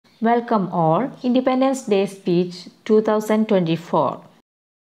Welcome all, Independence Day speech 2024.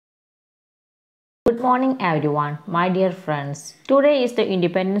 Good morning everyone, my dear friends. Today is the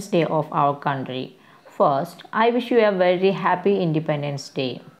Independence Day of our country. First, I wish you a very happy Independence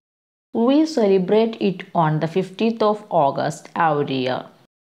Day. We celebrate it on the 15th of August every year.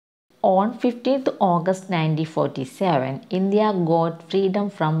 On 15th August 1947, India got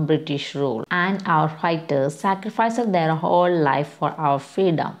freedom from British rule and our fighters sacrificed their whole life for our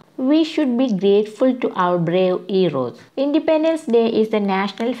freedom. We should be grateful to our brave heroes. Independence Day is the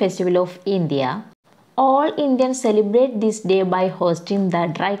national festival of India. All Indians celebrate this day by hosting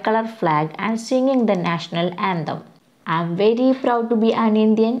the tricolor flag and singing the national anthem. I am very proud to be an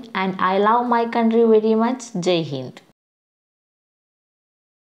Indian and I love my country very much. Jai Hind.